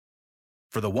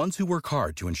For the ones who work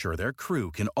hard to ensure their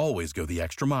crew can always go the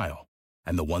extra mile,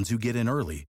 and the ones who get in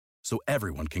early so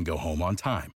everyone can go home on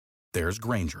time, there's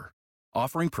Grainger,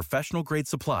 offering professional-grade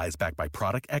supplies backed by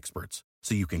product experts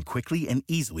so you can quickly and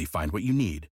easily find what you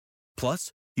need.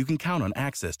 Plus, you can count on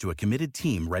access to a committed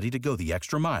team ready to go the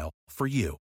extra mile for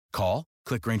you. Call,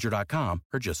 click Grainger.com,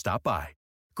 or just stop by.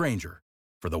 Grainger,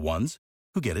 for the ones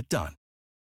who get it done.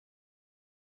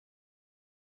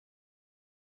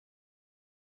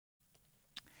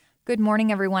 Good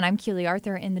morning, everyone. I'm Keely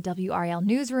Arthur in the WRAL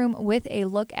newsroom with a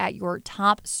look at your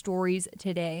top stories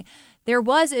today. There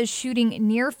was a shooting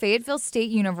near Fayetteville State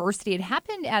University. It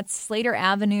happened at Slater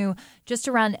Avenue just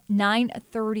around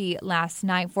 9:30 last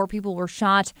night. 4 people were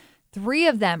shot. 3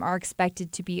 of them are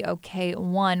expected to be okay.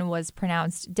 1 was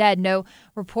pronounced dead. No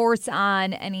reports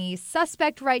on any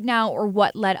suspect right now or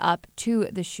what led up to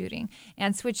the shooting.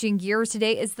 And switching gears,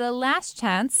 today is the last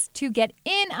chance to get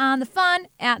in on the fun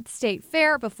at the State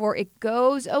Fair before it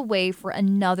goes away for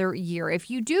another year. If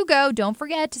you do go, don't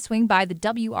forget to swing by the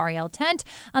WRAL tent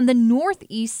on the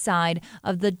northeast side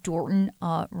of the Dorton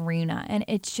Arena. And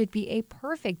it should be a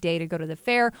perfect day to go to the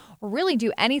fair or really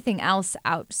do anything else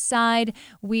outside.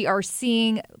 We are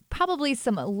seeing probably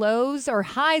some lows or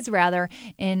highs rather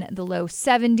in the low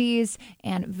 70s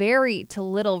and very to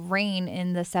little rain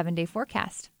in the 7-day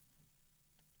forecast.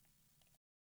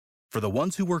 For the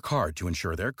ones who work hard to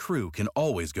ensure their crew can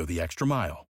always go the extra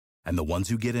mile, and the ones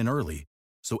who get in early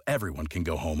so everyone can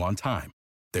go home on time,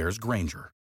 there's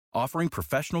Grainger, offering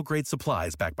professional-grade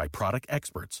supplies backed by product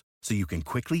experts so you can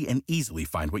quickly and easily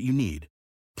find what you need.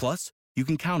 Plus, you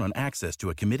can count on access to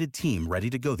a committed team ready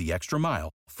to go the extra mile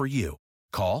for you.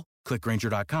 Call, click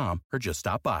Grainger.com, or just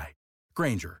stop by.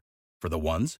 Grainger, for the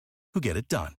ones who get it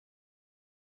done.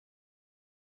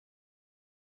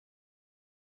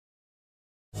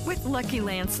 With Lucky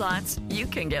Land Slots, you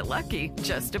can get lucky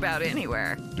just about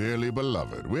anywhere. Dearly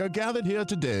beloved, we are gathered here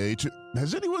today to...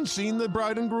 Has anyone seen the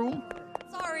bride and groom?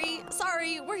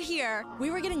 Sorry, we're here.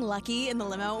 We were getting lucky in the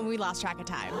limo and we lost track of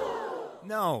time.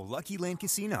 No, Lucky Land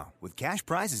Casino, with cash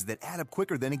prizes that add up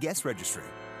quicker than a guest registry.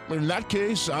 In that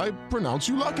case, I pronounce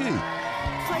you lucky.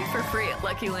 Play for free at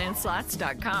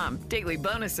LuckyLandSlots.com. Daily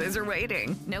bonuses are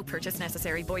waiting. No purchase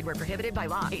necessary. Void where prohibited by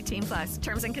law. 18+.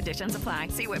 Terms and conditions apply.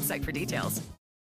 See website for details.